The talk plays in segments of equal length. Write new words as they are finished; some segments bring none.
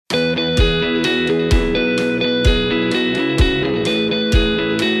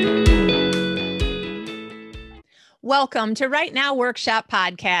Welcome to Write Now Workshop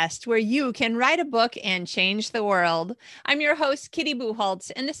Podcast, where you can write a book and change the world. I'm your host, Kitty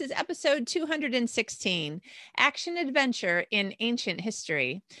Bucholtz, and this is episode 216, Action Adventure in Ancient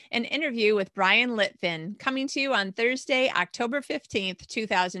History, an interview with Brian Litfin, coming to you on Thursday, October 15th,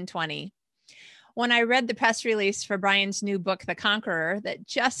 2020. When I read the press release for Brian's new book, The Conqueror, that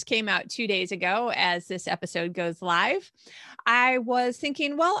just came out 2 days ago as this episode goes live, I was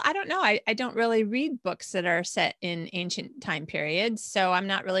thinking, well, I don't know. I don't really read books that are set in ancient time periods, so I'm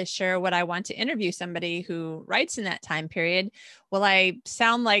not really sure what I want to interview somebody who writes in that time period. Will I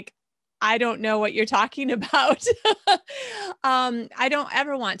sound like I don't know what you're talking about? I don't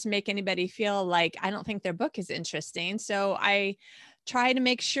ever want to make anybody feel like I don't think their book is interesting. So I try to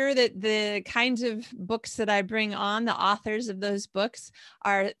make sure that the kinds of books that I bring on, the authors of those books,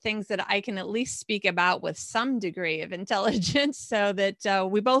 are things that I can at least speak about with some degree of intelligence so that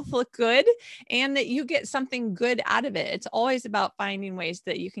we both look good and that you get something good out of it. It's always about finding ways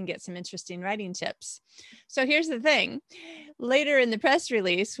that you can get some interesting writing tips. So here's the thing. Later in the press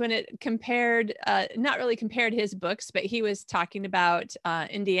release, when it compared, not really compared his books, but he was talking about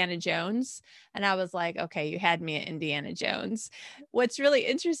Indiana Jones. And I was like, okay, you had me at Indiana Jones. What's really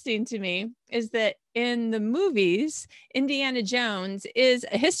interesting to me is that in the movies, Indiana Jones is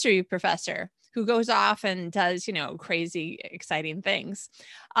a history professor who goes off and does, crazy, exciting things.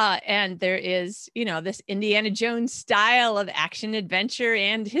 And there is, this Indiana Jones style of action, adventure,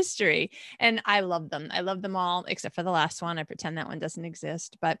 and history. And I love them. I love them all, except for the last one. I pretend that one doesn't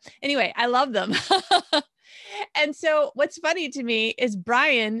exist. But anyway, I love them. And so what's funny to me is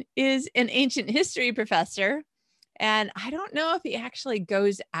Brian is an ancient history professor. And I don't know if he actually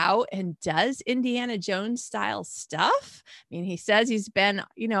goes out and does Indiana Jones style stuff. I mean, he says he's been,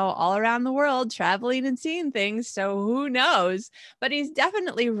 all around the world traveling and seeing things. So who knows? But he's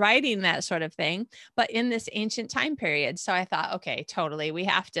definitely writing that sort of thing, but in this ancient time period. So I thought, okay, totally. We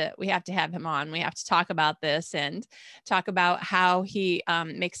have to have him on. We have to talk about this and talk about how he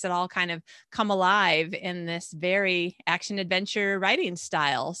makes it all kind of come alive in this very action adventure writing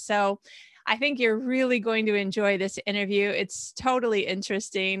style. So I think you're really going to enjoy this interview. It's totally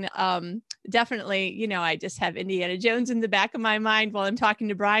interesting. Definitely, I just have Indiana Jones in the back of my mind while I'm talking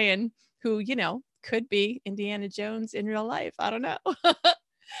to Brian, who, could be Indiana Jones in real life. I don't know.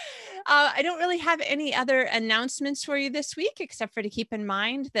 I don't really have any other announcements for you this week, except for to keep in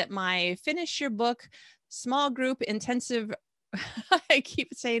mind that my Finish Your Book small group intensive I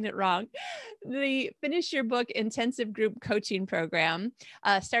keep saying it wrong. The Finish Your Book Intensive Group Coaching Program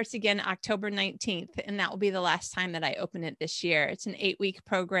starts again October 19th, and that will be the last time that I open it this year. It's an 8-week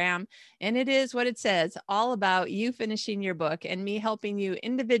program, and it is what it says, all about you finishing your book and me helping you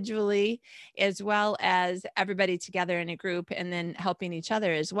individually as well as everybody together in a group, and then helping each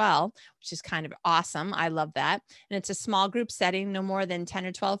other as well, which is kind of awesome. I love that. And it's a small group setting, no more than 10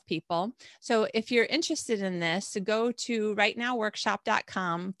 or 12 people. So if you're interested in this, go to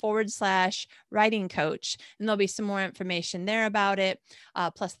writenoworkshop.com/writing coach, and there'll be some more information there about it,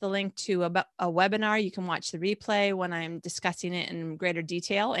 plus the link to a webinar. You can watch the replay when I'm discussing it in greater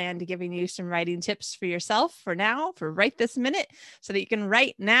detail and giving you some writing tips for yourself for now, for right this minute, so that you can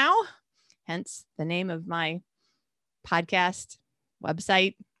write now, hence the name of my podcast,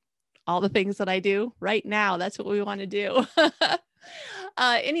 website, all the things that I do right now. That's what we want to do.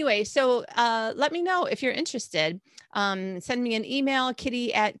 Anyway, so let me know if you're interested. Send me an email,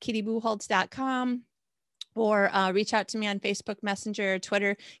 kitty@kittybucholtz.com, or reach out to me on Facebook Messenger or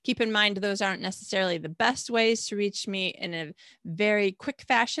Twitter. Keep in mind, those aren't necessarily the best ways to reach me in a very quick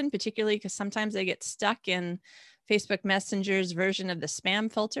fashion, particularly because sometimes I get stuck in Facebook Messenger's version of the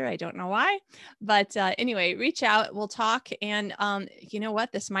spam filter. I don't know why, but anyway, reach out, we'll talk. And you know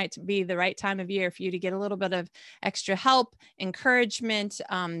what? This might be the right time of year for you to get a little bit of extra help, encouragement,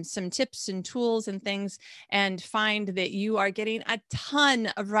 some tips and tools and things, and find that you are getting a ton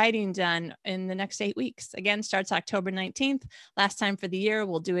of writing done in the next 8 weeks. Again, starts October 19th, last time for the year.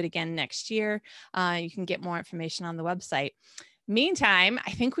 We'll do it again next year. You can get more information on the website. Meantime,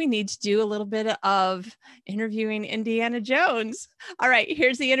 I think we need to do a little bit of interviewing Indiana Jones. All right,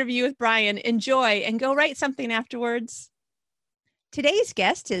 here's the interview with Brian. Enjoy and go write something afterwards. Today's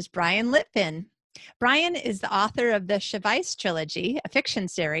guest is Brian Litfin. Brian is the author of the Shavais Trilogy, a fiction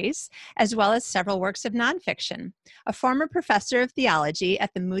series, as well as several works of nonfiction. A former professor of theology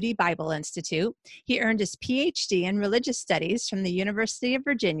at the Moody Bible Institute, he earned his PhD in religious studies from the University of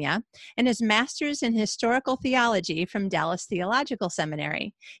Virginia and his master's in historical theology from Dallas Theological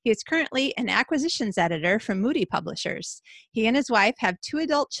Seminary. He is currently an acquisitions editor for Moody Publishers. He and his wife have 2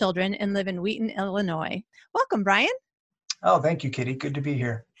 adult children and live in Wheaton, Illinois. Welcome, Brian. Oh, thank you, Kitty. Good to be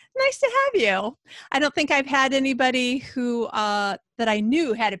here. Nice to have you. I don't think I've had anybody who that I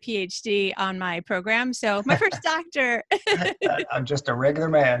knew had a PhD on my program. So my first doctor. I'm just a regular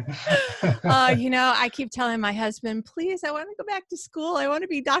man. I keep telling my husband, please, I want to go back to school. I want to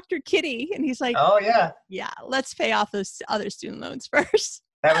be Dr. Kitty. And he's like, Oh, yeah. yeah, let's pay off those other student loans first.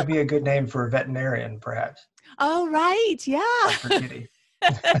 That would be a good name for a veterinarian, perhaps. Oh, right. Yeah. Dr. Kitty.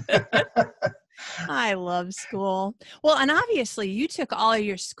 I love school. Well, and obviously you took all of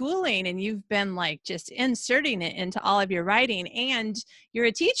your schooling and you've been like just inserting it into all of your writing, and you're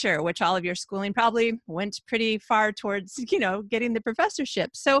a teacher, which all of your schooling probably went pretty far towards, getting the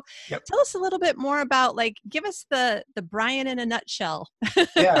professorship. So Yep. tell us a little bit more about, like, give us the Brian in a nutshell.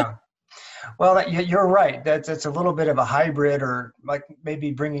 Yeah. Well, you're right. That's a little bit of a hybrid, or like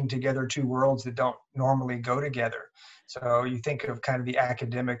maybe bringing together two worlds that don't normally go together. So you think of kind of the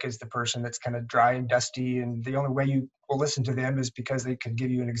academic as the person that's kind of dry and dusty, and the only way you will listen to them is because they can give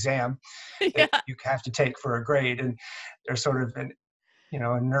you an exam Yeah. that you have to take for a grade, and they're sort of a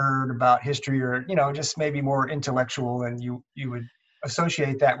nerd about history, or just maybe more intellectual, and you would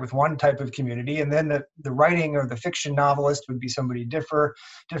associate that with one type of community. And then the writing or the fiction novelist would be somebody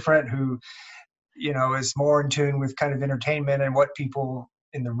different who is more in tune with kind of entertainment and what people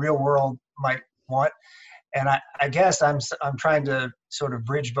in the real world might want. And I guess I'm trying to sort of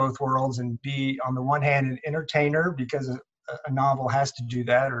bridge both worlds and be, on the one hand, an entertainer, because a novel has to do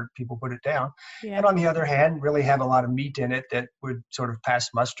that or people put it down. Yeah. And on the other hand, really have a lot of meat in it that would sort of pass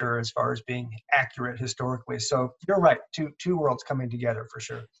muster as far as being accurate historically. So you're right, two worlds coming together for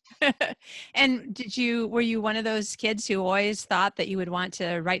sure. And were you one of those kids who always thought that you would want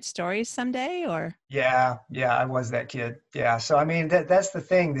to write stories someday, or? Yeah, I was that kid. Yeah. So I mean, that's the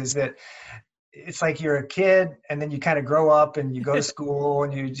thing, is that it's like you're a kid and then you kind of grow up and you go to school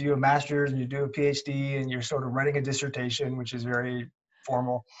and you do a master's and you do a PhD and you're sort of writing a dissertation, which is very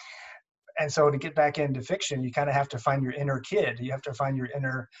formal. And so to get back into fiction, you kind of have to find your inner kid. You have to find your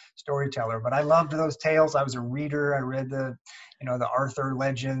inner storyteller. But I loved those tales. I was a reader. I read the Arthur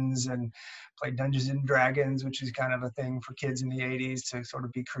legends and played Dungeons and Dragons, which is kind of a thing for kids in the 80s to sort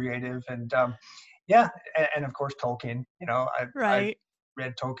of be creative. And and of course Tolkien. I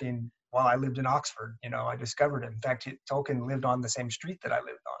read Tolkien while I lived in Oxford. I discovered him. In fact, Tolkien lived on the same street that I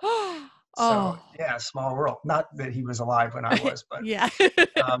lived on. So yeah, small world. Not that he was alive when I was, but yeah. You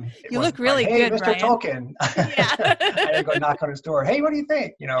look wasn't really like, hey, good, Mr. Brian. Tolkien. Yeah. I didn't go knock on his door. Hey, what do you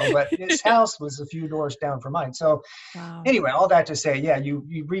think? But his house was a few doors down from mine. So Wow. Anyway, all that to say, yeah, you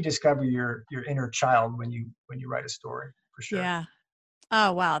rediscover your inner child when you write a story, for sure. Yeah.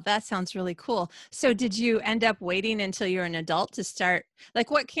 Oh, wow. That sounds really cool. So did you end up waiting until you're an adult to start?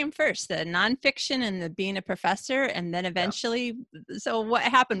 Like, what came first, the nonfiction and the being a professor? And then eventually, So what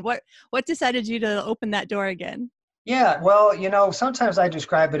happened? What decided you to open that door again? Yeah, well, sometimes I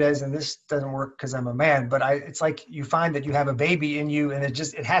describe it as, and this doesn't work because I'm a man, but it's like you find that you have a baby in you and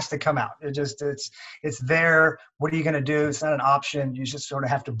it has to come out. It's there. What are you going to do? It's not an option. You just sort of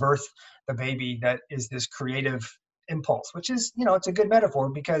have to birth the baby that is this creative impulse, which is, it's a good metaphor,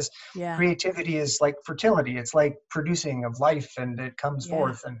 because creativity is like fertility. It's like producing of life, and it comes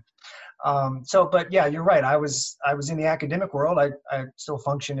forth. And but yeah, you're right. I was in the academic world. I still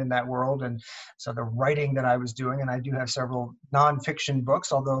function in that world. And so the writing that I was doing, and I do have several nonfiction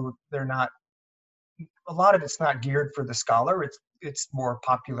books, although a lot of it's not geared for the scholar. It's more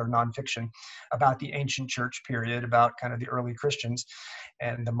popular nonfiction about the ancient church period, about kind of the early Christians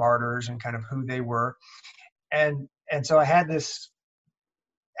and the martyrs and kind of who they were. And so I had this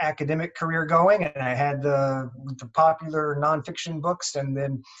academic career going, and I had the popular nonfiction books. And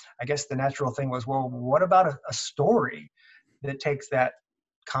then I guess the natural thing was, well, what about a story that takes that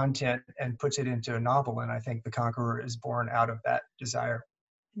content and puts it into a novel? And I think The Conqueror is born out of that desire.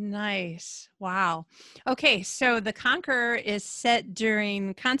 Nice. Wow. Okay. So The Conqueror is set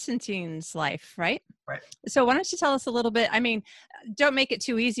during Constantine's life, right? Right. So why don't you tell us a little bit? I mean, don't make it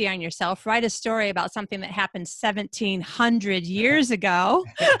too easy on yourself. Write a story about something that happened 1700 years ago.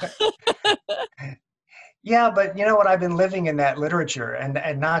 Yeah, but you know what? I've been living in that literature, and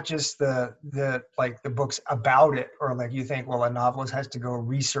not just the books about it, or like you think, well, a novelist has to go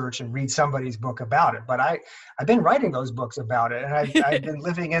research and read somebody's book about it. But I've been writing those books about it, and I've been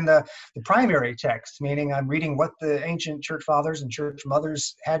living in the primary text, meaning I'm reading what the ancient church fathers and church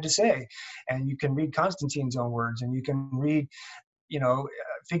mothers had to say. And you can read Constantine's own words, and you can read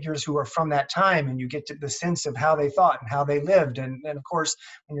figures who are from that time, and you get to the sense of how they thought and how they lived. And of course,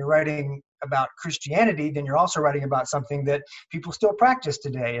 when you're writing about Christianity, then you're also writing about something that people still practice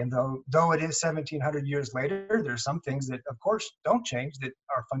today. And though it is 1700 years later, there's some things that, of course, don't change, that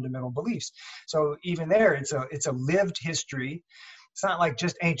are fundamental beliefs. So even there, it's a lived history it's not like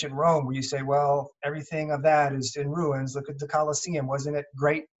just ancient Rome where you say, well, everything of that is in ruins. Look at the Colosseum. Wasn't it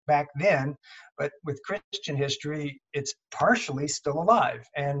great back then? But with Christian history, it's partially still alive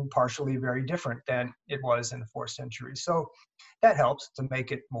and partially very different than it was in the 4th century. So that helps to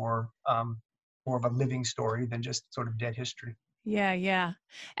make it more of a living story than just sort of dead history. Yeah, yeah.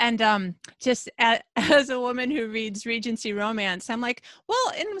 And just as a woman who reads Regency romance, I'm like,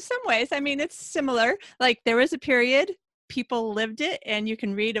 well, in some ways, I mean, it's similar. Like there was a period, people lived it, and you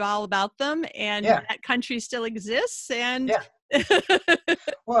can read all about them, and Yeah. that country still exists. And Yeah.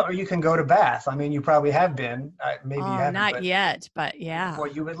 Well, or you can go to Bath. I mean, you probably have been. Maybe you oh, haven't, not but yet, but yeah. well,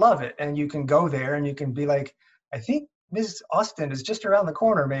 you would love it. And you can go there and you can be like, I think Mrs. Austin is just around the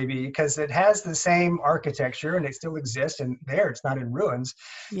corner, maybe, because it has the same architecture and it still exists. And there, it's not in ruins.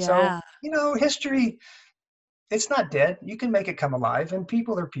 So, Yeah. history, it's not dead. You can make it come alive. And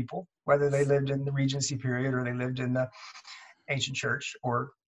people are people, whether they lived in the Regency period or they lived in the ancient church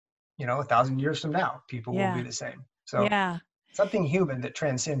or, 1,000 years from now, people will be Yeah. the same. So Yeah. something human that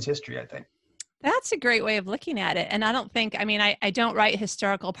transcends history, I think. That's a great way of looking at it. And I don't think, I mean, I don't write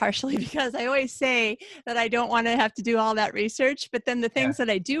historical partially because I always say that I don't want to have to do all that research. But then the Yeah. things that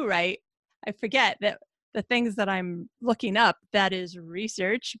I do write, I forget that the things that I'm looking up, that is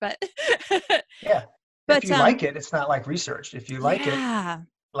research. But, Yeah. If but, you like it, it's not like research. If you like it, yeah,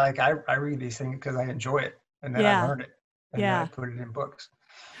 like I read these things because I enjoy it and then I yeah, learn it and then I yeah. put it in books.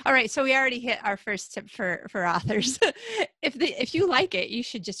 All right. So we already hit our first tip for authors. If you like it, you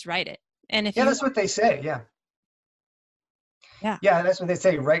should just write it. And if Yeah, you, that's what they say. Yeah. yeah, Yeah, that's what they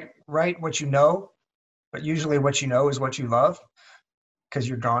say. Write what you know, but usually what you know is what you love because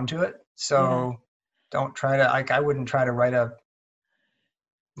you're drawn to it. yeah, So don't try to I wouldn't try to write a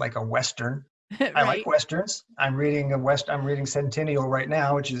Western. I like right. Westerns. I'm reading Centennial right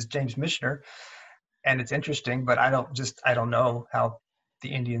now, which is James Michener, and it's interesting, but I don't know how the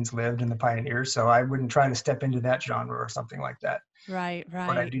Indians lived and the pioneers, so I wouldn't try to step into that genre or something like that. Right, But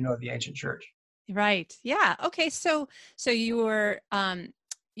I right. do know the ancient church. Right. Yeah. Okay. So you were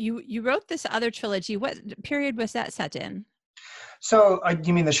you wrote this other trilogy. What period was that set in? So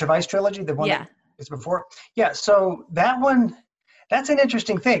you mean the Chavez trilogy, the one that Yeah. is before? Yeah. So that one, that's an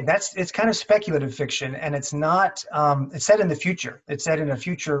interesting thing. It's kind of speculative fiction, and it's not. It's set in the future. It's set in a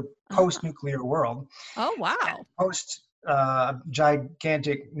future Ah. post-nuclear world, Oh, wow. post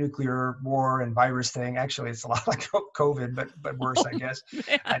gigantic nuclear war and virus thing. Actually, it's a lot like COVID, but worse, I guess.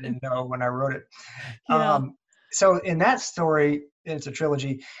 I Man. didn't know when I wrote it. Yeah. So in that story, it's a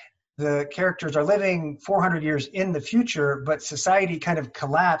trilogy. The characters are living 400 years in the future, but society kind of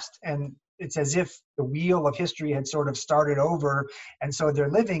collapsed, and it's as if the wheel of history had sort of started over. And so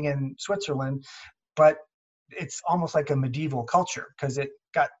they're living in Switzerland, but it's almost like a medieval culture because it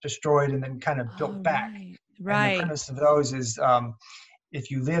got destroyed and then kind of built All back. right. And the Right. premise of those is if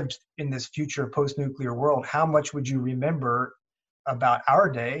you lived in this future post-nuclear world, how much would you remember about our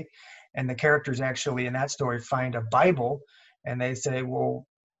day? And the characters actually in that story find a Bible and they say, well,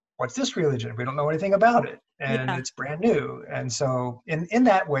 what's this religion? We don't know anything about it. And Yeah. it's brand new. And so in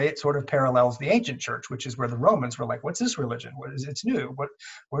that way, it sort of parallels the ancient church, which is where the Romans were like, what's this religion? What is it's new? What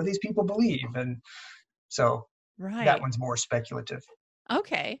do these people believe? And so that Right. one's more speculative.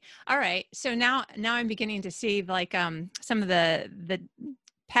 Okay. All right. So now I'm beginning to see like some of the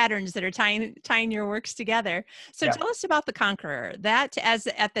patterns that are tying your works together. So Yeah. tell us about The Conqueror. That as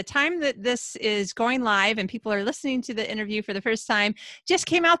at the time that this is going live and people are listening to the interview for the first time, just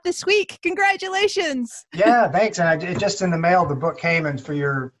came out this week. Congratulations. Yeah, thanks. And it just in the mail, the book came, and for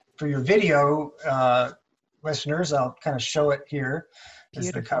your video listeners, I'll kind of show it here as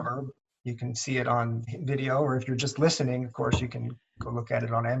the Beautiful. cover. You can see it on video, or if you're just listening, of course, you can go look at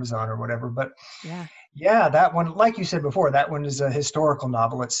it on Amazon or whatever. But Yeah. yeah, that one, like you said before, that one is a historical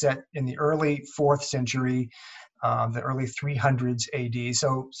novel. It's set in the early 4th century, the early 300s AD.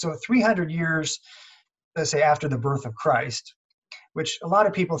 So 300 years, let's say, after the birth of Christ, which a lot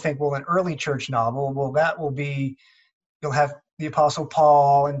of people think, well, an early church novel, well, that will be, you'll have the Apostle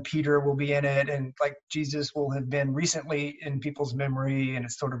Paul and Peter will be in it, and like Jesus will have been recently in people's memory, and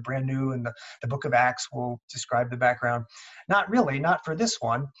it's sort of brand new, and the book of Acts will describe the background. Not really, not for this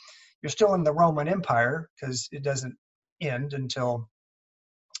one. You're still in the Roman Empire because it doesn't end until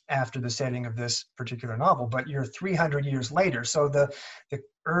after the setting of this particular novel, but you're 300 years later. So the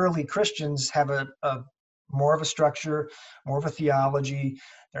early Christians have a more of a structure, more of a theology.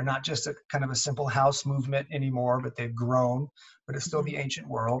 They're not just a kind of a simple house movement anymore, but they've grown, but it's still Mhm. the ancient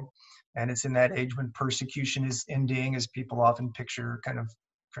world. And it's in that age when persecution is ending, as people often picture kind of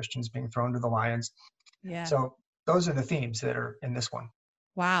Christians being thrown to the lions. Yeah. So those are the themes that are in this one.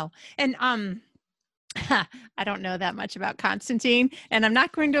 Wow. And I don't know that much about Constantine, and I'm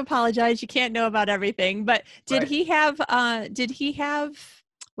not going to apologize. You can't know about everything, but Right. did he have,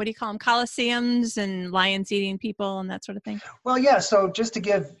 what do you call them, Colosseums and lions eating people and that sort of thing? Well, yeah. So just to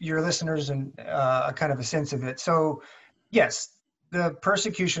give your listeners a kind of a sense of it. So yes, the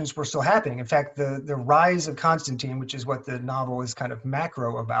persecutions were still happening. In fact, the rise of Constantine, which is what the novel is kind of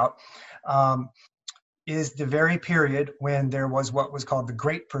macro about, um, is the very period when there was what was called the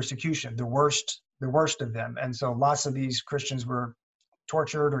Great Persecution, the worst of them. And so lots of these Christians were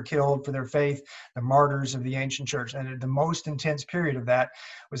tortured or killed for their faith, the martyrs of the ancient church. And the most intense period of that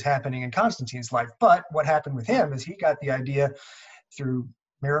was happening in Constantine's life. But what happened with him is he got the idea through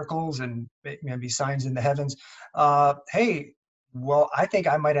miracles and maybe signs in the heavens. Hey, well, I think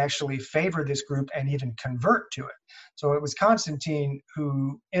I might actually favor this group and even convert to it. So it was Constantine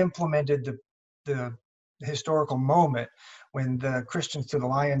who implemented the historical moment when the Christians to the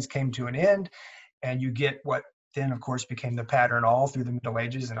lions came to an end, and you get what then, of course, became the pattern all through the Middle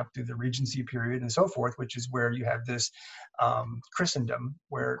Ages and up through the Regency period and so forth, which is where you have this Christendom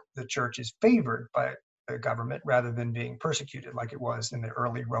where the church is favored by the government rather than being persecuted like it was in the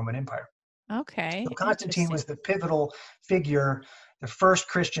early Roman Empire. Okay, So Constantine interesting. was the pivotal figure, the first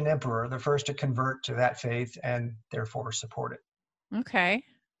Christian emperor, the first to convert to that faith and therefore support it. Okay.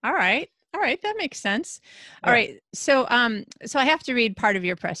 All right. All right, that makes sense. All Yeah. right. So I have to read part of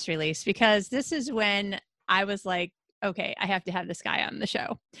your press release because this is when I was like, okay, I have to have this guy on the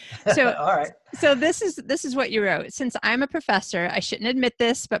show. So All right. so this is what you wrote. Since I'm a professor, I shouldn't admit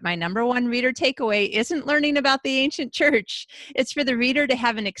this, but my number one reader takeaway isn't learning about the ancient church. It's for the reader to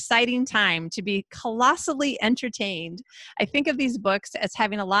have an exciting time, to be colossally entertained. I think of these books as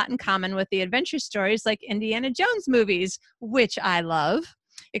having a lot in common with the adventure stories like Indiana Jones movies, which I love,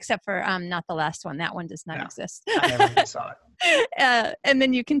 except for not the last one. That one does not No, exist. I never even saw it. And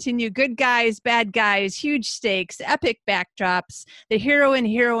then you continue, good guys, bad guys, huge stakes, epic backdrops, the hero and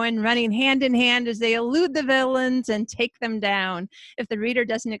heroine running hand in hand as they elude the villains and take them down. If the reader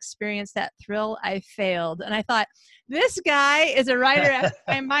doesn't experience that thrill, I failed. And I thought, this guy is a writer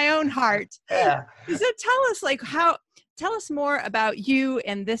after my own heart. Yeah. So tell us more about you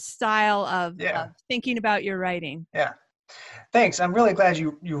and this style of thinking about your writing. Yeah. Thanks. I'm really glad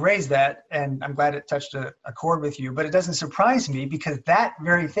you raised that, and I'm glad it touched a chord with you. But it doesn't surprise me because that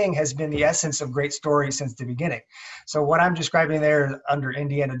very thing has been the essence of great stories since the beginning. So what I'm describing there under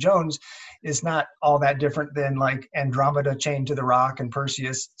Indiana Jones is not all that different than like Andromeda chained to the rock and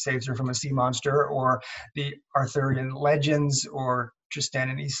Perseus saves her from a sea monster, or the Arthurian legends, or Tristan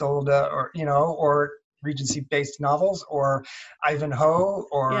and Isolde, or or Regency-based novels, or Ivanhoe,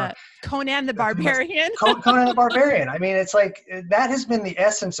 or Conan the Barbarian. Conan the Barbarian. I mean, it's like that has been the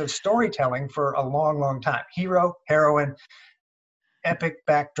essence of storytelling for a long, long time. Hero, heroine, epic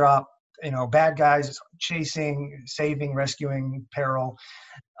backdrop, bad guys chasing, saving, rescuing, peril,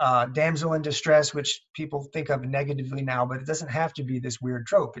 damsel in distress, which people think of negatively now, but it doesn't have to be this weird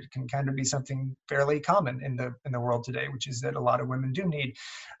trope. It can kind of be something fairly common in the world today, which is that a lot of women do need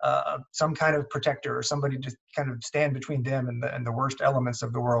some kind of protector or somebody to kind of stand between them and the worst elements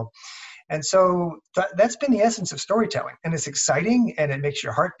of the world. And so that's been the essence of storytelling. And it's exciting, and it makes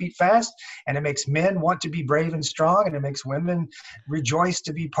your heart beat fast, and it makes men want to be brave and strong, and it makes women rejoice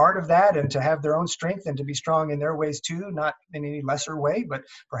to be part of that and to have their own strength and to be strong in their ways too, not in any lesser way, but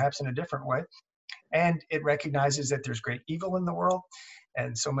perhaps in a different way. And it recognizes that there's great evil in the world.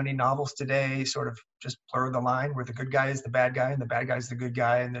 And so many novels today sort of just blur the line where the good guy is the bad guy and the bad guy is the good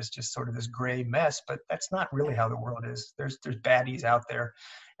guy. And there's just sort of this gray mess, but that's not really how the world is. There's baddies out there,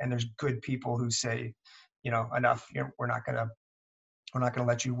 and there's good people who say, enough, we're not going to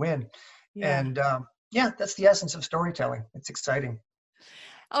let you win. Yeah. And that's the essence of storytelling. It's exciting.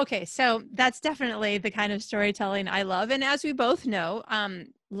 Okay, so that's definitely the kind of storytelling I love. And as we both know,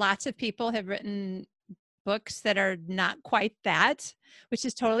 lots of people have written books that are not quite that, which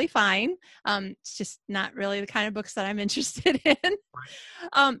is totally fine. It's just not really the kind of books that I'm interested in.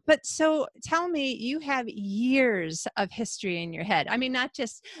 But so tell me, you have years of history in your head. I mean, not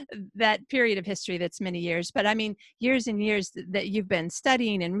just that period of history that's many years, but I mean, years and years that you've been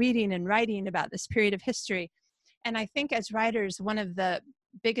studying and reading and writing about this period of history. And I think as writers, one of the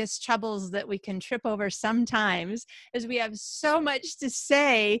biggest troubles that we can trip over sometimes is we have so much to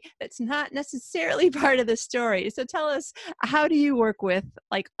say that's not necessarily part of the story. So tell us, how do you work with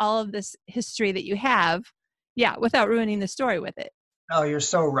like all of this history that you have, without ruining the story with it? Oh, you're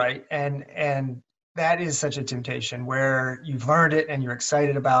so right. And that is such a temptation where you've learned it and you're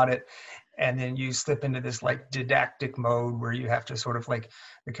excited about it. And then you slip into this like didactic mode where you have to sort of like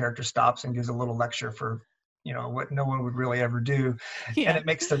the character stops and gives a little lecture for what no one would really ever do. And Yeah. it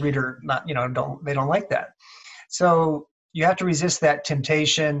makes the reader not, they don't like that. So you have to resist that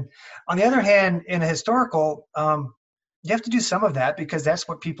temptation. On the other hand, in a historical, you have to do some of that because that's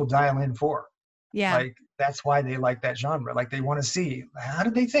what people dial in for. Yeah. Like, that's why they like that genre. Like, they want to see, how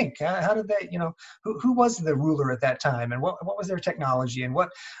did they think? How did they, who was the ruler at that time, and what was their technology, and what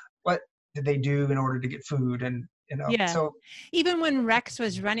did they do in order to get food? And, Yeah. so. Even when Rex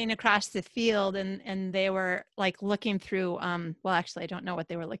was running across the field and they were like looking through, well, actually, I don't know what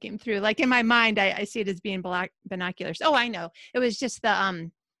they were looking through. Like in my mind, I see it as being binoculars. Oh, I know. It was just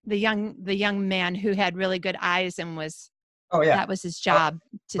the young man who had really good eyes and Oh yeah. that was his job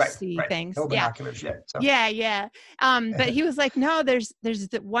to Right. see things. No Yeah. binoculars yet. So. Yeah. But he was like, no, there's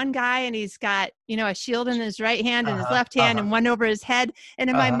the one guy and he's got, a shield in his right hand and his left hand and one over his head. And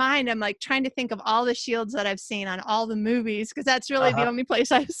in my mind, I'm like trying to think of all the shields that I've seen on all the movies, because that's really the only place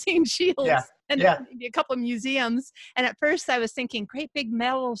I've seen shields. Yeah. And maybe a couple of museums. And at first I was thinking, great big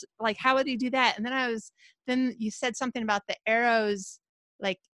medals, like how would he do that? And then you said something about the arrows,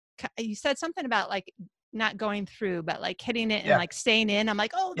 like you said something about like not going through, but like hitting it and like staying in. I'm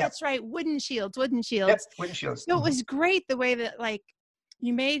like, oh, that's right. Wooden shields. Yep, wooden shields. So it was great the way that like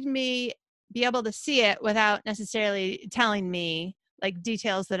you made me be able to see it without necessarily telling me like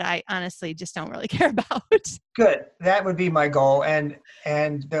details that I honestly just don't really care about. Good. That would be my goal. And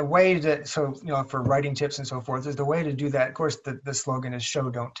the way that, so, for writing tips and so forth, is the way to do that. Of course, the slogan is show,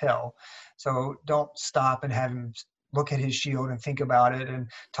 don't tell. So don't stop and have him look at his shield and think about it and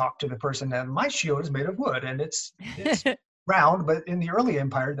talk to the person that my shield is made of wood and it's round, but in the early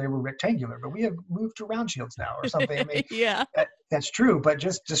empire they were rectangular, but we have moved to round shields now or something. I mean, yeah, that's true, but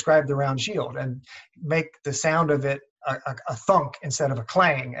just describe the round shield and make the sound of it a thunk instead of a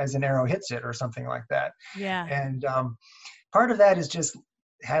clang as an arrow hits it or something like that. Yeah. And part of that is just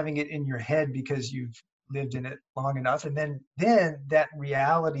having it in your head because you've lived in it long enough, and then that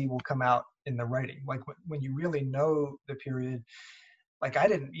reality will come out in the writing. Like when you really know the period, like I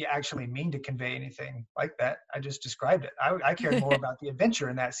didn't actually mean to convey anything like that. I just described it. I cared more about the adventure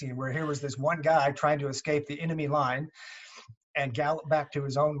in that scene where here was this one guy trying to escape the enemy line and gallop back to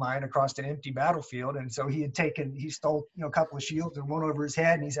his own line across an empty battlefield. And so he stole, a couple of shields and one over his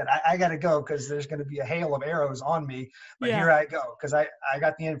head. And he said, I got to go because there's going to be a hail of arrows on me. But here I go, because I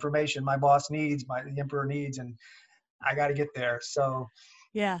got the information my boss needs, the emperor needs, and I got to get there. So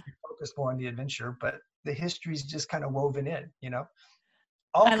focus more on the adventure, but the history's just kind of woven in,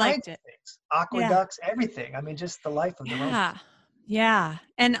 all kinds of things, aqueducts, everything. I mean, just the life of the Romans. Yeah.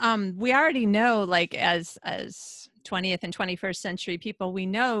 And we already know, like as 20th and 21st century people,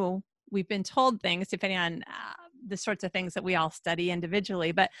 we've been told things depending on the sorts of things that we all study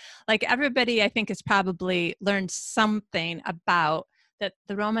individually, but like everybody I think has probably learned something about that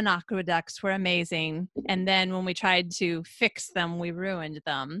the Roman aqueducts were amazing. And then when we tried to fix them, we ruined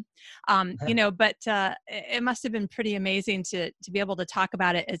them. But it must have been pretty amazing to be able to talk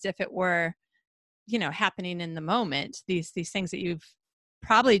about it as if it were, happening in the moment, these things that you've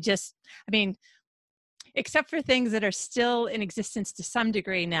probably just, I mean, except for things that are still in existence to some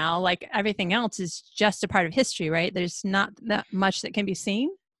degree now, like everything else is just a part of history, right? There's not that much that can be seen.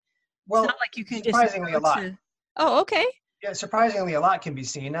 Well, it's not like you can surprisingly just a lot. Oh, okay. Yeah, surprisingly a lot can be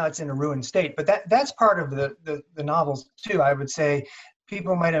seen. Now it's in a ruined state, but that's part of the novels too. I would say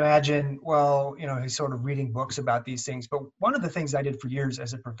people might imagine, well, he's sort of reading books about these things. But one of the things I did for years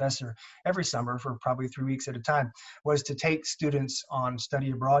as a professor every summer for probably 3 weeks at a time was to take students on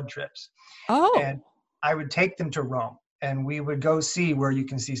study abroad trips. Oh. And I would take them to Rome, and we would go see where you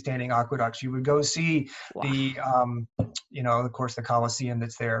can see standing aqueducts. You would go see the, of course, the Colosseum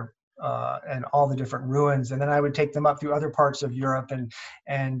that's there. And all the different ruins. And then I would take them up through other parts of Europe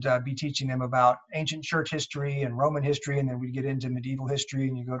and be teaching them about ancient church history and Roman history. And then we get into medieval history,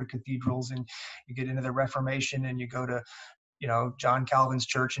 and you go to cathedrals, and you get into the Reformation, and you go to, John Calvin's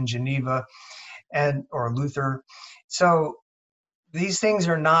church in Geneva or Luther. So these things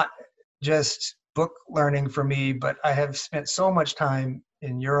are not just book learning for me, but I have spent so much time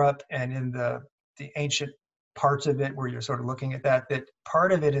in Europe and in the ancient parts of it where you're sort of looking at that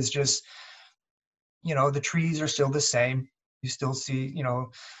part of it is just, the trees are still the same. You still see,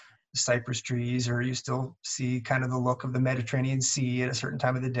 cypress trees, or you still see kind of the look of the Mediterranean Sea at a certain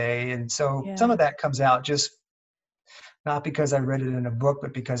time of the day. And so some of that comes out just not because I read it in a book,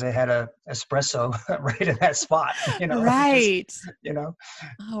 but because I had a espresso right in that spot, Right. Just,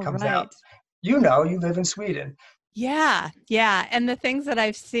 comes out. You live in Sweden. Yeah. And the things that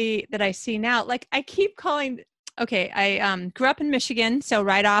I see now, like I keep calling, I grew up in Michigan. So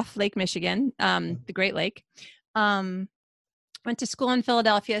right off Lake Michigan, the Great Lake. went to school in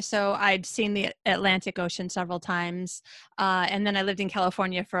Philadelphia, so I'd seen the Atlantic Ocean several times. And then I lived in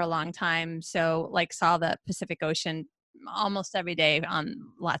California for a long time, so like saw the Pacific Ocean almost every day on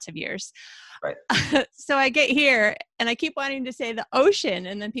lots of years. Right. So I get here and I keep wanting to say the ocean,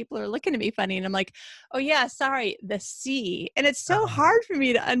 and then people are looking at me funny, and I'm like, oh yeah, sorry, the sea. And it's so hard for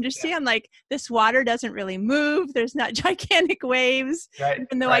me to understand, like, this water doesn't really move, there's not gigantic waves, Right.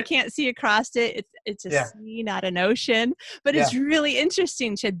 even though I can't see across it. It's a sea, not an ocean. But it's really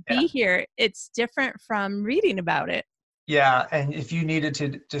interesting to be here. It's different from reading about it. Yeah, and if you needed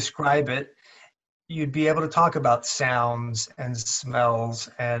to describe it, you'd be able to talk about sounds and smells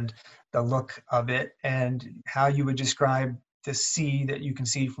and the look of it, and how you would describe the sea that you can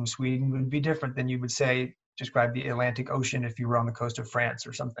see from Sweden would be different than you would say describe the Atlantic Ocean if you were on the coast of France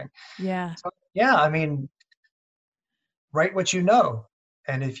or something. Yeah. So, yeah, I mean, write what you know,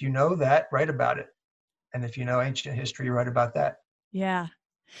 and if you know that, write about it, and if you know ancient history, write about that. Yeah.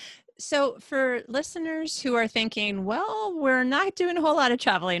 So, for listeners who are thinking, well, we're not doing a whole lot of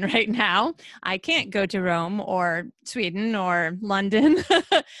traveling right now, I can't go to Rome or Sweden or London.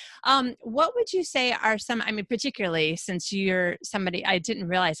 What would you say are some, I mean, particularly since you're somebody, I didn't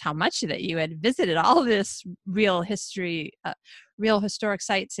realize how much that you had visited all this real history, real historic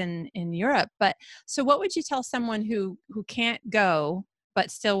sites in Europe. But so what would you tell someone who can't go,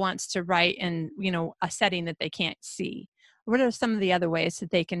 but still wants to write in, a setting that they can't see? What are some of the other ways that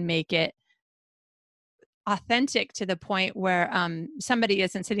they can make it authentic to the point where somebody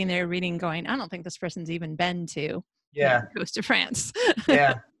isn't sitting there reading going, I don't think this person's even been to the coast of France?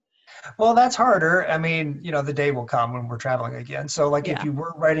 Yeah. Well, that's harder. I mean, the day will come when we're traveling again. So like if you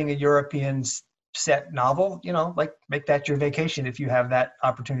were writing a European set novel, like make that your vacation if you have that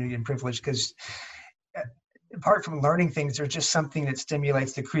opportunity and privilege, because apart from learning things, there's just something that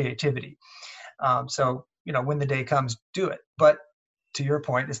stimulates the creativity. So when the day comes, do it. But to your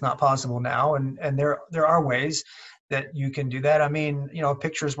point, it's not possible now. And there are ways that you can do that. I mean, a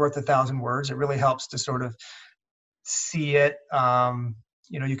picture is worth 1,000 words. It really helps to sort of see it.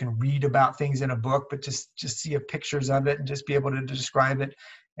 You can read about things in a book, but just see pictures of it and just be able to describe it.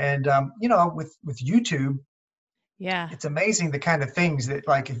 And, with YouTube, it's amazing the kind of things that,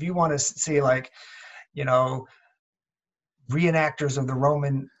 like, if you want to see, like, reenactors of the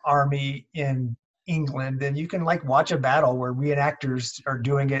Roman army in England, then you can like watch a battle where reenactors are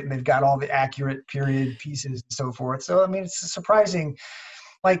doing it and they've got all the accurate period pieces and so forth. So, I mean, it's surprising,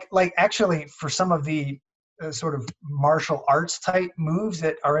 like actually for some of the sort of martial arts type moves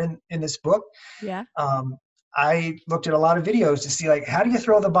that are in this book. Yeah. I looked at a lot of videos to see, like, how do you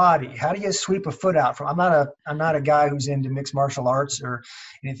throw the body? How do you sweep a foot out from? I'm not a guy who's into mixed martial arts or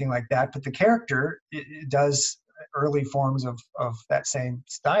anything like that, but the character it does early forms of that same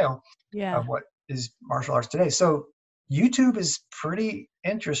style of what is martial arts today. So YouTube is pretty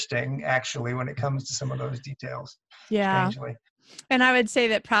interesting, actually, when it comes to some of those details. Yeah. Strangely. And I would say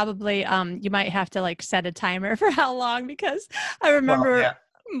that probably you might have to like set a timer for how long, because I remember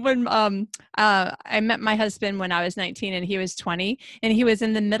when I met my husband when I was 19 and he was 20, and he was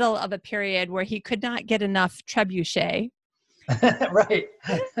in the middle of a period where he could not get enough trebuchet. Right.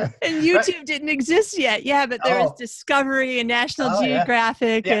 And YouTube didn't exist yet. Yeah, but there was Discovery and National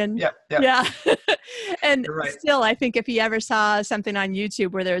Geographic and and still, I think if he ever saw something on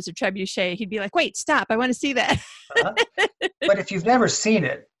YouTube where there was a trebuchet, he'd be like, wait, stop, I want to see that. But if you've never seen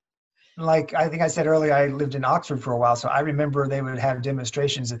it, like I think I said earlier, I lived in Oxford for a while, so I remember they would have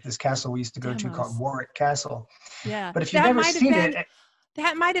demonstrations at this castle we used to go to called Warwick Castle. Yeah. But if you've never seen it,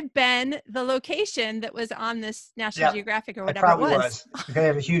 that might have been the location that was on this National Geographic or whatever it probably was. They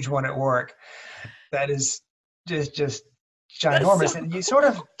have a huge one at Warwick that is just ginormous. And you sort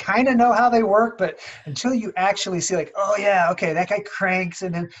of kind of know how they work, but until you actually see, like, oh yeah, okay, that guy cranks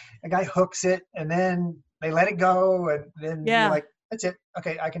and then the guy hooks it and then they let it go and then you're like, that's it.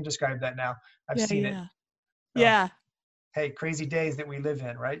 Okay, I can describe that now. I've seen it. So, hey, crazy days that we live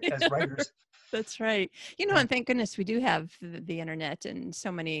in, right? As writers. That's right. And thank goodness we do have the internet and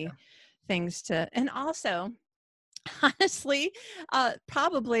so many things and also, honestly,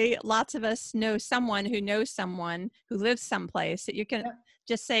 probably lots of us know someone who knows someone who lives someplace that you can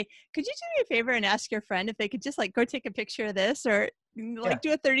just say, could you do me a favor and ask your friend if they could just like go take a picture of this or like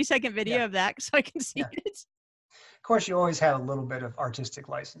do a 30-second video of that so I can see it. Of course, you always have a little bit of artistic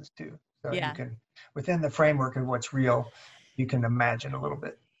license too. So you can, within the framework of what's real, you can imagine a little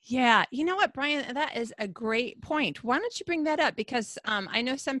bit. Yeah. You know what, Brian, that is a great point. Why don't you bring that up? Because I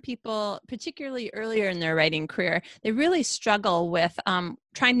know some people, particularly earlier in their writing career, they really struggle with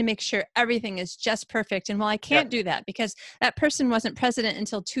trying to make sure everything is just perfect. And well, I can't do that because that person wasn't president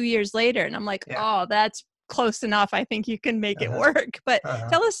until 2 years later. And I'm like, oh, that's close enough, I think you can make it Uh-huh. work. But Uh-huh.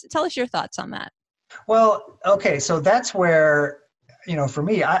 tell us your thoughts on that. Well, okay, so that's where, for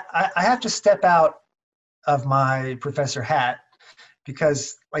me, I have to step out of my professor hat,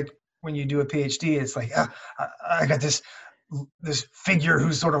 because like when you do a PhD, it's like, I got this figure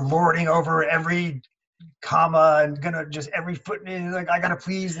who's sort of lording over every comma and gonna just every footnote, like I gotta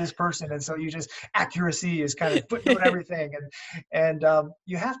please this person, and so you just accuracy is kind of footnote everything, and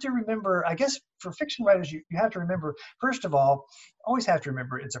you have to remember, I guess for fiction writers, you have to remember, first of all, always have to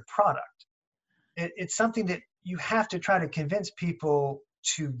remember it's a product. It's something that you have to try to convince people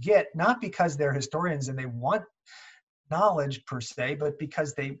to get, not because they're historians and they want knowledge per se, but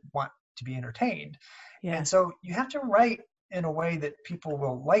because they want to be entertained. Yeah. And so you have to write in a way that people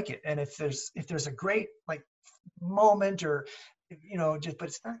will like it. And if there's a great like moment, or just, but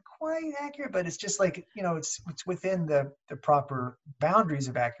it's not quite accurate, but it's just like, it's within the proper boundaries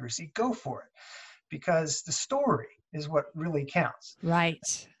of accuracy, go for it, because the story is what really counts.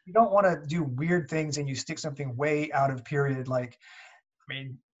 Right. You don't want to do weird things and you stick something way out of period. Like, I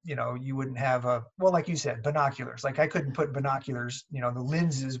mean, you wouldn't have well, like you said, binoculars. Like I couldn't put binoculars, the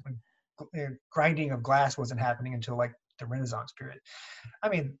lenses, grinding of glass wasn't happening until like the Renaissance period. I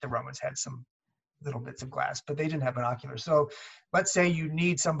mean, the Romans had some little bits of glass, but they didn't have binoculars. So let's say you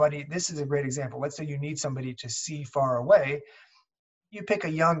need somebody, this is a great example. Let's say you need somebody to see far away. You pick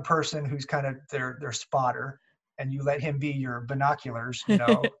a young person who's kind of their spotter, and you let him be your binoculars, and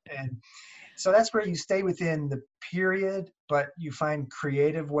so that's where you stay within the period, but you find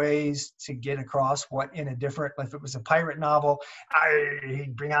creative ways to get across what in a different, like if it was a pirate novel,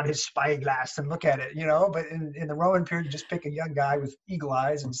 he'd bring out his spyglass and look at it, but in the Roman period, you just pick a young guy with eagle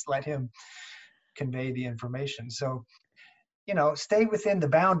eyes and just let him convey the information. So, stay within the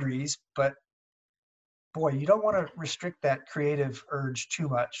boundaries, but boy, you don't want to restrict that creative urge too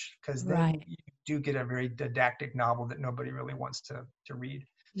much, because then Right. you do get a very didactic novel that nobody really wants to read.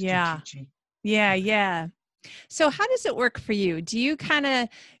 It's too Yeah. teachy. Yeah. Yeah. So how does it work for you? Do you kind of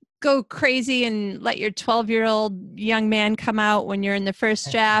go crazy and let your 12-year-old young man come out when you're in the first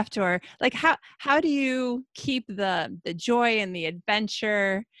draft, or like how do you keep the joy and the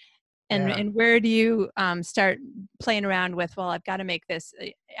adventure, Yeah. and where do you start playing around with, well, I've got to make this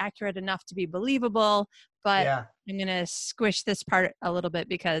accurate enough to be believable, but Yeah. I'm going to squish this part a little bit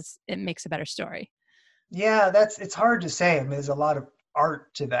because it makes a better story. Yeah, it's hard to say. I mean, there's a lot of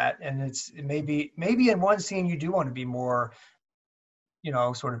art to that, and it's maybe in one scene you do want to be more,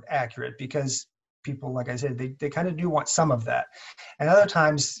 sort of accurate, because people, like I said, they kind of do want some of that. And other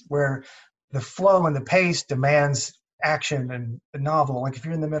times where the flow and the pace demands action and the novel, like if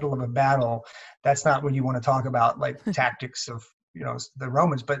you're in the middle of a battle, that's not what you want to talk about, like tactics of, the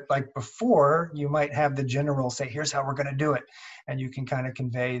Romans, but like before, you might have the general say, here's how we're going to do it. And you can kind of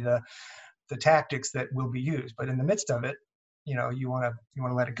convey the tactics that will be used. But in the midst of it, you want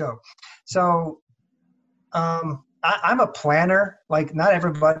to let it go. So I'm a planner. Like not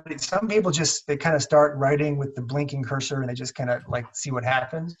everybody, some people they kind of start writing with the blinking cursor and they just kind of like see what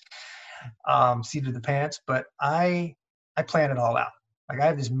happens, seat of the pants. But I plan it all out. Like I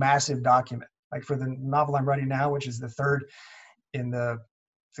have this massive document, like for the novel I'm writing now, which is the third in the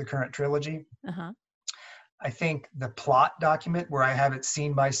current trilogy. Uh-huh. I think the plot document where I have it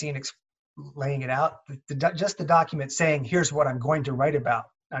scene by scene, laying it out, just the document saying, here's what I'm going to write about,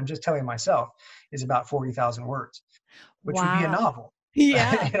 I'm just telling myself, is about 40,000 words, which would be a Wow. novel.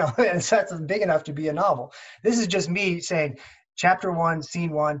 Yeah. And so that's big enough to be a novel. This is just me saying, chapter 1,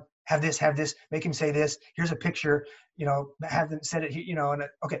 scene 1, have this, make him say this, here's a picture, have them set it, and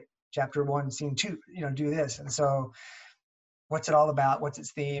okay, chapter 1, scene 2, do this. And so what's it all about? What's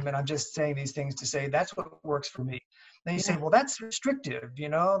its theme? And I'm just saying these things to say that's what works for me. Then you say, well, that's restrictive,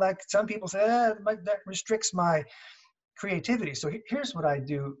 like some people say, that restricts my creativity. So here's what I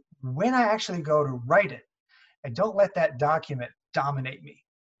do. When I actually go to write it, I don't let that document dominate me.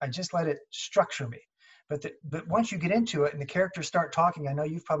 I just let it structure me. But once you get into it and the characters start talking, I know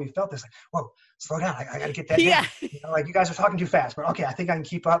you've probably felt this, like, whoa, slow down. I got to get that Yeah. down. Like you guys are talking too fast, but okay, I think I can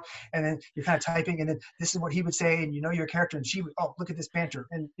keep up. And then you're kind of typing, and then this is what he would say, and your character, and she would, oh, look at this banter.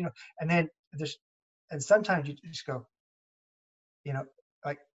 And, and then and sometimes you just go,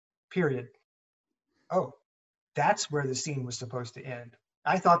 like, period. Oh, that's where the scene was supposed to end.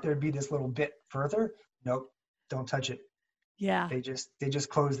 I thought there'd be this little bit further. Nope, don't touch it. Yeah. They just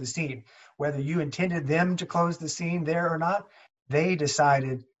closed the scene. Whether you intended them to close the scene there or not, they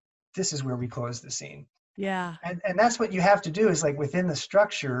decided this is where we close the scene. Yeah. And that's what you have to do, is like within the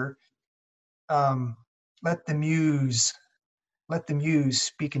structure, let the muse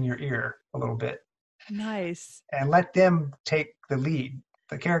speak in your ear a little bit. Nice. And let them take the lead.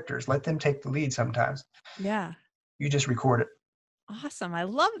 the characters. Let them take the lead sometimes. Yeah. You just record it. Awesome. I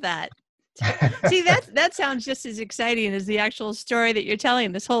love that. See, that sounds just as exciting as the actual story that you're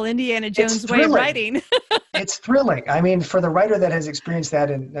telling, this whole Indiana Jones way of writing. It's thrilling. I mean, for the writer that has experienced that,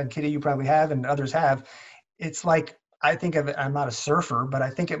 and Kitty, you probably have, and others have, it's like, I think of it, I'm not a surfer, but I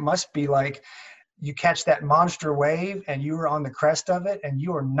think it must be like you catch that monster wave and you are on the crest of it and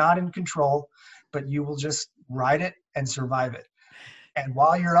you are not in control, but you will just ride it and survive it. And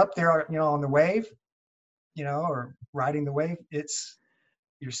while you're up there, on the wave, or riding the wave,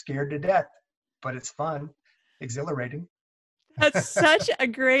 you're scared to death, but it's fun, exhilarating. That's such a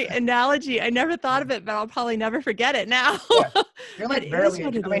great analogy. I never thought of it, but I'll probably never forget it now. Yeah. You're like barely,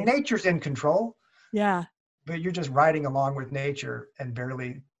 nature's in control. Yeah. But you're just riding along with nature and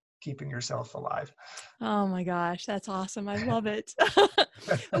barely keeping yourself alive. Oh my gosh, that's awesome. I love it.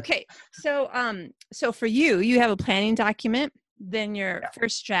 Okay. So for you have a planning document. Then your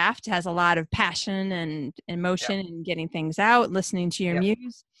first draft has a lot of passion and emotion and getting things out, listening to your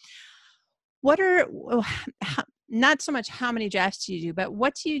muse. What are, not so much how many drafts do you do, but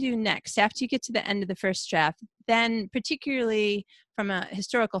what do you do next after you get to the end of the first draft? Then particularly from a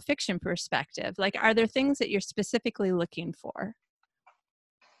historical fiction perspective, like, are there things that you're specifically looking for?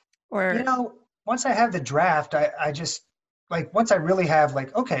 Or, once I have the draft, I just, like, once I really have,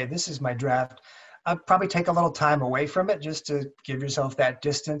 like, okay, this is my draft, I'll probably take a little time away from it just to give yourself that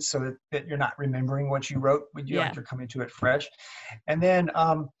distance so that you're not remembering what you wrote when you're coming to it fresh. And then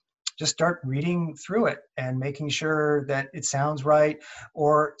just start reading through it and making sure that it sounds right.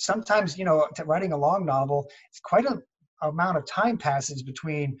 Or sometimes, writing a long novel, it's quite an amount of time passes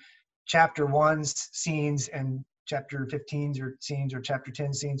between chapter 1's scenes and chapter 15's or scenes or chapter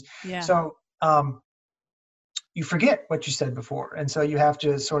 10 scenes. Yeah. So you forget what you said before. And so you have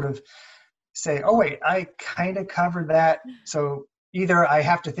to sort of say, oh, wait, I kind of covered that. So either I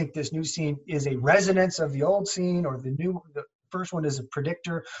have to think this new scene is a resonance of the old scene, or the first one is a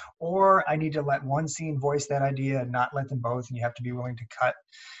predictor, or I need to let one scene voice that idea and not let them both. And you have to be willing to cut.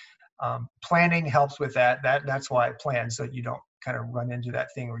 Planning helps with that. That's why I plan, so that you don't kind of run into that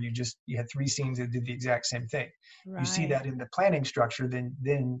thing where you had 3 scenes that did the exact same thing. Right. You see that in the planning structure,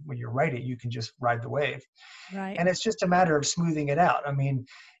 then when you write it, you can just ride the wave. Right. And it's just a matter of smoothing it out. I mean,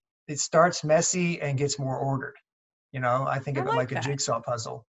 it starts messy and gets more ordered. I think of it like a jigsaw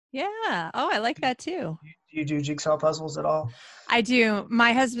puzzle. Yeah. Oh, I like that too. Do you do jigsaw puzzles at all? I do.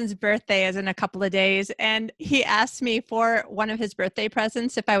 My husband's birthday is in a couple of days, and he asked me for one of his birthday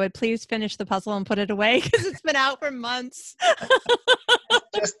presents if I would please finish the puzzle and put it away because it's been out for months.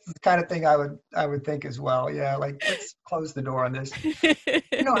 Just the kind of thing I would think as well. Yeah, like, let's close the door on this.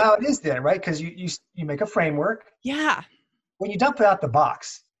 You know how it is then, right? Because you make a framework. Yeah. When you dump it out the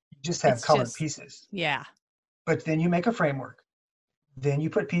box, you just have colored pieces. Yeah. But then you make a framework. Then you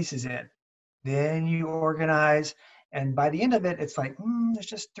put pieces in. Then you organize. And by the end of it, it's like, there's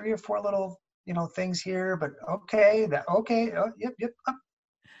just 3 or 4 little, things here. But okay. Oh, yep.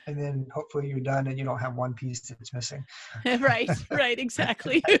 And then hopefully you're done and you don't have one piece that's missing. Right,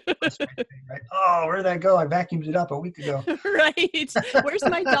 exactly. Right? Oh, where'd that go? I vacuumed it up a week ago. Right. Where's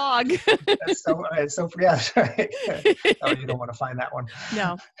my dog? That's right. Oh, you don't want to find that one.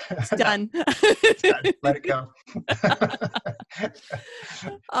 No, it's done. It's done. Let it go.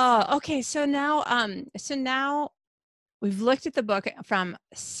 Oh, okay. So now we've looked at the book from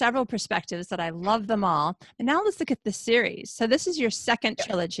several perspectives that I love them all. And now let's look at the series. So this is your second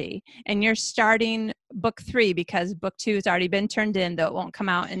trilogy, and you're starting book 3 because book 2 has already been turned in, though it won't come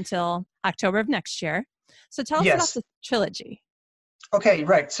out until October of next year. So tell us about the trilogy. Okay,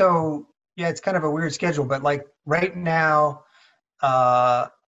 right. So it's kind of a weird schedule, but like right now,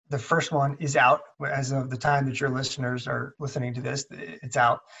 the first one is out as of the time that your listeners are listening to this. It's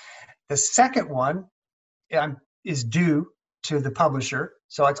out. The second one, is due to the publisher.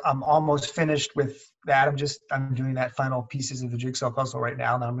 So I'm almost finished with that. I'm doing that final pieces of the jigsaw puzzle right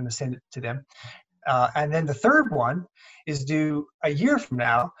now, and I'm going to send it to them. And then the third one is due a year from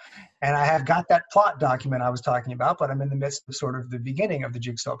now. And I have got that plot document I was talking about, but I'm in the midst of sort of the beginning of the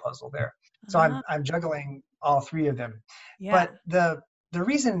jigsaw puzzle there. So I'm juggling all 3 of them. Yeah. But the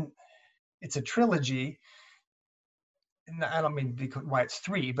reason it's a trilogy, and I don't mean why it's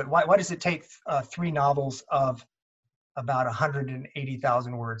 3, but why does it take 3 novels of about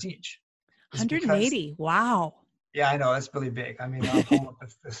 180,000 words each? 180. Wow. Yeah, I know, that's really big. I mean, I'll hold up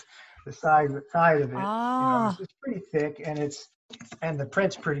the side of it. Oh. It's pretty thick, and the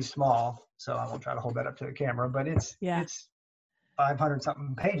print's pretty small, so I won't try to hold that up to the camera. But it's 500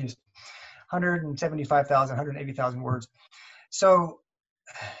 something pages, 175,000, 180,000 words. So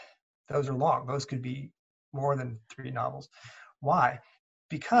those are long. Those could be more than 3 novels. Why?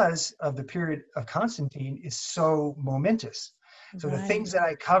 because of the period of Constantine is so momentous. So the Right. things that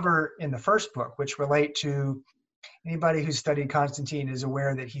I cover in the first book, which relate to anybody who's studied Constantine, is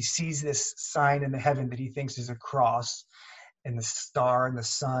aware that he sees this sign in the heaven that he thinks is a cross, and the star and the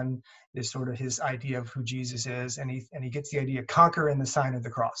sun is sort of his idea of who Jesus is. And he gets the idea, conquer in the sign of the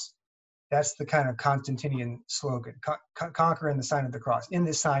cross. That's the kind of Constantinian slogan, conquer in the sign of the cross. In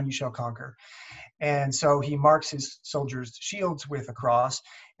this sign you shall conquer. And so he marks his soldiers' shields with a cross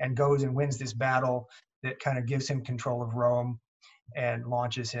and goes and wins this battle that kind of gives him control of Rome and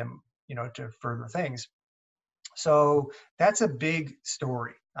launches him, to further things. So that's a big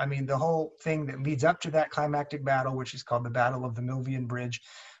story. I mean, the whole thing that leads up to that climactic battle, which is called the Battle of the Milvian Bridge,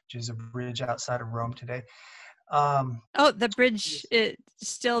 which is a bridge outside of Rome today. The bridge is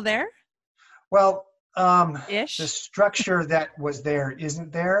still there? Well, Ish. the structure that was there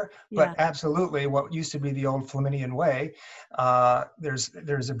isn't there, but Yeah. absolutely what used to be the old Flaminian Way,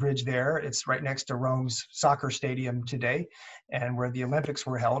 there's a bridge there. It's right next to Rome's soccer stadium today, and where the Olympics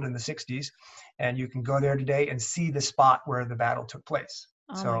were held in the 60s. And you can go there today and see the spot where the battle took place.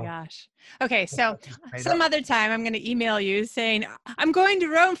 Oh So my gosh. Okay, so made some up. other time I'm going to email you saying, I'm going to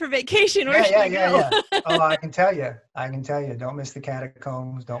Rome for vacation. Where should Yeah. I go? Oh, I can tell you. Don't miss the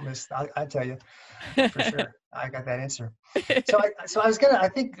catacombs. Don't miss. I tell you for sure. I got that answer. I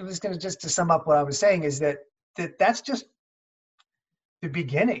think it was gonna, just to sum up what I was saying, is that's just the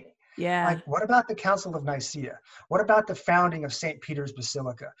beginning. Yeah. Like, what about the Council of Nicaea? What about the founding of St. Peter's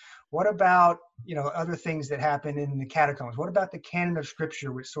Basilica? What about, other things that happen in the catacombs? What about the canon of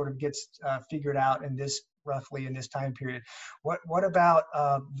Scripture, which sort of gets figured out roughly in this time period? What about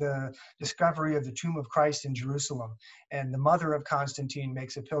the discovery of the tomb of Christ in Jerusalem? And the mother of Constantine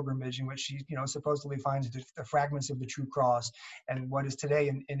makes a pilgrimage in which she, supposedly finds the fragments of the true cross, and what is today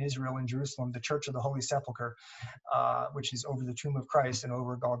in Israel, in Jerusalem, the Church of the Holy Sepulchre, which is over the tomb of Christ and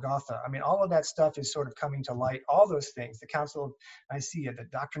over Golgotha. I mean, all of that stuff is sort of coming to light. All those things, the Council of Nicaea, the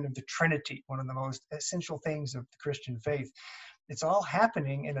doctrine of the Trinity, one of the most essential things of the Christian faith. It's all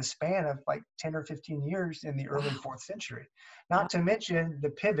happening in a span of like 10 or 15 years in the early 4th century. Not to mention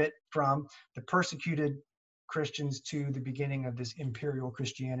the pivot from the persecuted Christians to the beginning of this imperial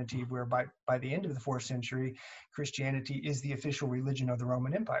Christianity, where by the end of the 4th century, Christianity is the official religion of the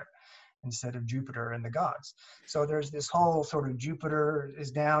Roman Empire instead of Jupiter and the gods. So there's this whole sort of Jupiter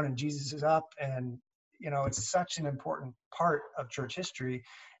is down and Jesus is up, and it's such an important part of church history,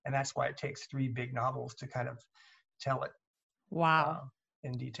 and that's why it takes 3 big novels to kind of tell it. Wow.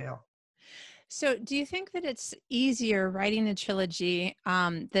 In detail. So do you think that it's easier writing a trilogy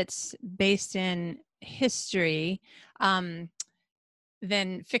that's based in history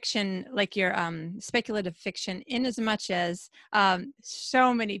than fiction, like your speculative fiction, in as much as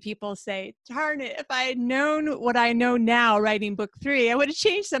so many people say, darn it, if I had known what I know now writing book 3, I would have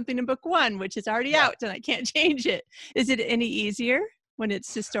changed something in book 1, which is already out and I can't change it. Is it any easier when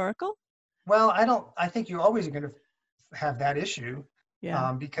it's historical? Well, I think you're always going to have that issue,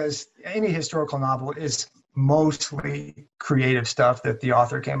 because any historical novel is mostly creative stuff that the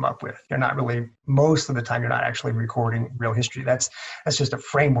author came up with. You're not really, most of the time, you're not actually recording real history. That's just a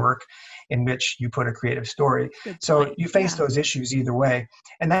framework in which you put a creative story. So you face those issues either way.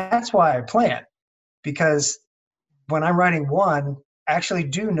 And that's why I plan, because when I'm writing one, I actually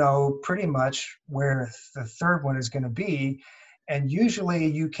do know pretty much where the third one is going to be. And usually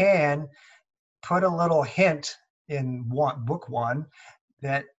you can put a little hint in book 1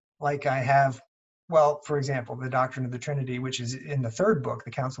 that, like I have, well, for example, the Doctrine of the Trinity, which is in the 3rd book,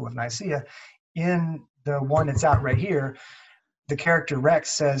 the Council of Nicaea. In the one that's out right here, the character Rex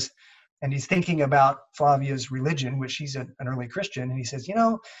says, and he's thinking about Flavia's religion, which she's an early Christian, and he says,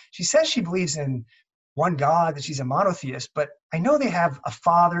 she says she believes in one God, that she's a monotheist, but I know they have a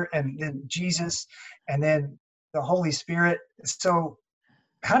Father and then Jesus and then the Holy Spirit. So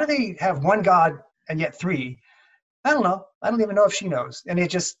how do they have one God and yet 3? I don't know. I don't even know if she knows. And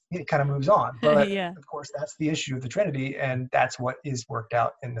it kind of moves on. But of course, that's the issue of the Trinity. And that's what is worked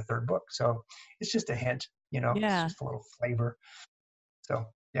out in the 3rd book. So it's just a hint, it's just a little flavor. So,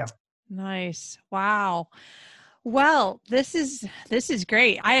 yeah. Nice. Wow. Well, this is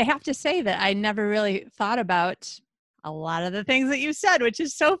great. I have to say that I never really thought about a lot of the things that you said, which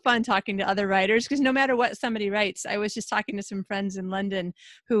is so fun talking to other writers, because no matter what somebody writes, I was just talking to some friends in London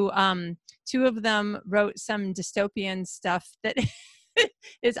who, 2 of them wrote some dystopian stuff that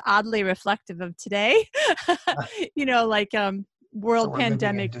is oddly reflective of today, like world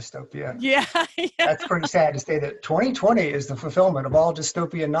pandemic. Dystopia. Yeah. That's pretty sad to say that 2020 is the fulfillment of all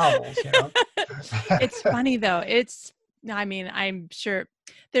dystopian novels. It's funny though. It's I mean, I'm sure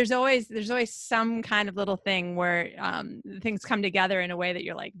there's always some kind of little thing where things come together in a way that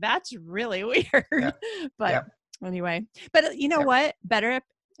you're like, that's really weird. Yeah. But Yeah. anyway, but you know Yeah. what?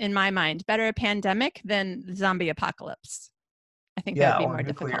 In my mind, better a pandemic than the zombie apocalypse. I think that would Yeah. be Or more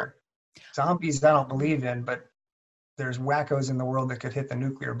difficult. nuclear. Zombies, I don't believe in, but there's wackos in the world that could hit the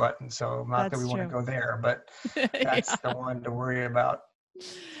nuclear button. So not that we That's want to true. go there, but that's the Yeah. one to worry about.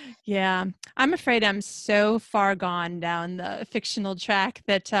 Yeah. I'm afraid I'm so far gone down the fictional track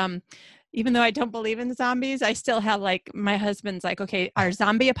that even though I don't believe in zombies, I still have like my husband's like, okay, our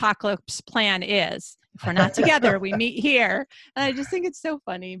zombie apocalypse plan is if we're not together, we meet here. And I just think it's so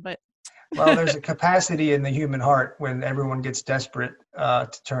funny, but Well, there's a capacity in the human heart when everyone gets desperate to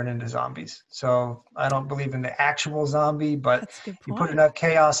turn into zombies. So I don't believe in the actual zombie, but that's a good you put point. enough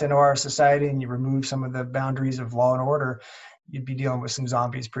chaos into our society and you remove some of the boundaries of law and order, you'd be dealing with some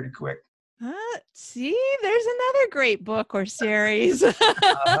zombies pretty quick. See, there's another great book or series.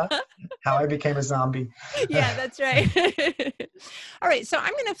 Uh-huh. How I Became a Zombie. Yeah, that's right. All right, so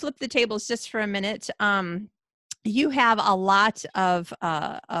I'm going to flip the tables just for a minute. You have a lot of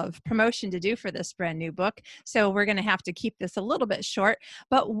promotion to do for this brand new book, so we're going to have to keep this a little bit short.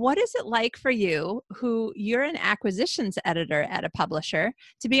 But what is it like for you, who you're an acquisitions editor at a publisher,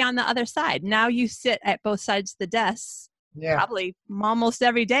 to be on the other side? Now you sit at both sides of the desk. Yeah. Probably almost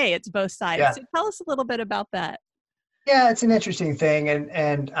every day it's both sides. Yeah. So tell us a little bit about that. Yeah, it's an interesting thing,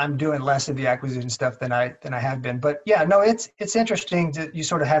 and I'm doing less of the acquisition stuff than I have been. But yeah, no, it's interesting that you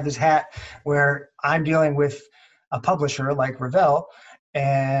sort of have this hat where I'm dealing with a publisher like Revell,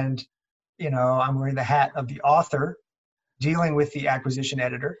 and I'm wearing the hat of the author dealing with the acquisition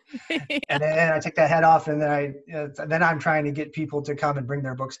editor, and then I take that hat off, and then I'm trying to get people to come and bring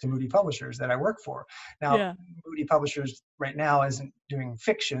their books to Moody Publishers that I work for. Now, Yeah. Moody Publishers right now isn't doing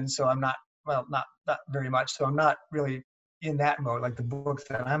fiction, so I'm not very much. So I'm not really in that mode. Like the books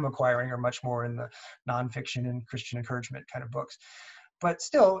that I'm acquiring are much more in the nonfiction and Christian encouragement kind of books. But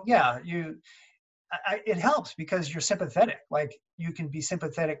still, yeah, it helps because you're sympathetic. Like you can be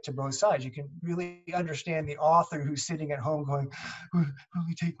sympathetic to both sides. You can really understand the author who's sitting at home going, "Will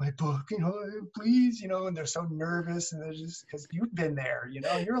you take my book? Please." And they're so nervous, and they're just because you've been there.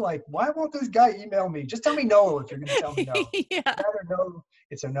 You're like, "Why won't this guy email me? Just tell me no if you're going to tell me no." Yeah. I'd rather know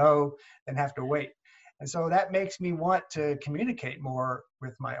it's a no than have to wait. And so that makes me want to communicate more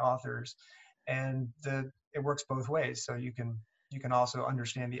with my authors, and it works both ways. So you can also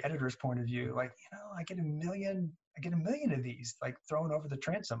understand the editor's point of view. Like, I get a million of these, like thrown over the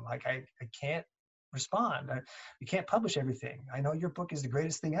transom. Like I can't respond. We can't publish everything. I know your book is the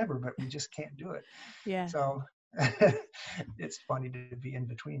greatest thing ever, but we just can't do it. Yeah. So it's funny to be in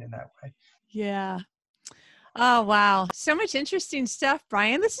between in that way. Yeah. Oh, wow. So much interesting stuff,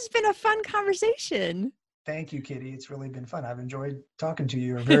 Brian. This has been a fun conversation. Thank you, Kitty. It's really been fun. I've enjoyed talking to you.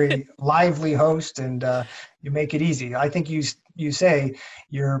 You're a very lively host, and you make it easy. I think you say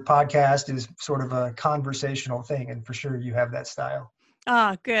your podcast is sort of a conversational thing, and for sure you have that style.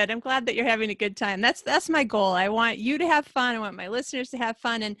 Oh, good. I'm glad that you're having a good time. That's my goal. I want you to have fun. I want my listeners to have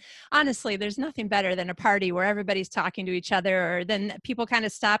fun. And honestly, there's nothing better than a party where everybody's talking to each other, or then people kind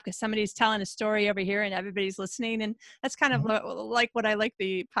of stop because somebody's telling a story over here and everybody's listening. And that's kind of like what I like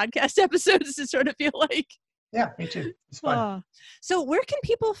the podcast episodes to sort of feel like. Yeah, me too. It's fun. Oh. So where can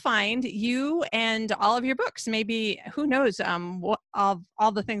people find you and all of your books? Maybe, who knows, what of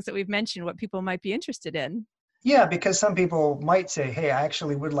all the things that we've mentioned, what people might be interested in. Yeah, because some people might say, hey, I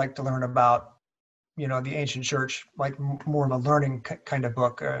actually would like to learn about, the ancient church, like more of a learning kind of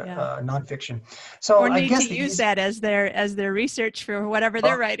book, nonfiction. So or need I guess to use that as their research for whatever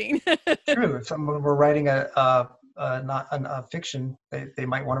they're writing. True. If someone were writing a fiction, they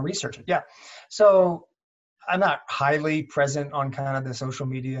might want to research it. Yeah. So I'm not highly present on kind of the social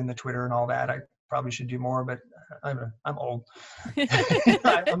media and the Twitter and all that. I probably should do more, but I'm old.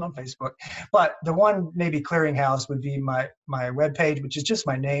 I'm on Facebook. But the one maybe clearinghouse would be my webpage, which is just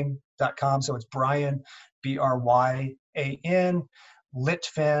my name.com. So it's Brian, Bryan,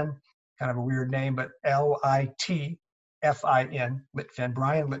 Litfin, kind of a weird name, but Litfin, Litfin,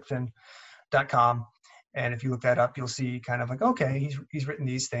 BrianLitfin.com. And if you look that up, you'll see kind of like, okay, he's written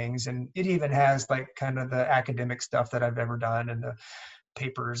these things. And it even has like kind of the academic stuff that I've ever done and the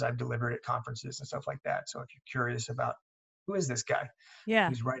papers I've delivered at conferences and stuff like that. So if you're curious about who is this guy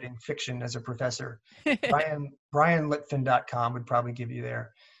who's writing fiction as a professor, BrianLitfin.com would probably give you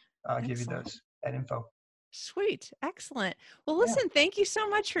that info. Sweet. Excellent. Well, listen, thank you so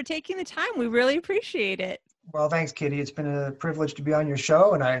much for taking the time. We really appreciate it. Well, thanks, Kitty. It's been a privilege to be on your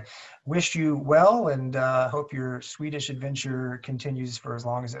show, and I wish you well, and hope your Swedish adventure continues for as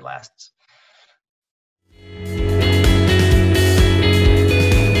long as it lasts.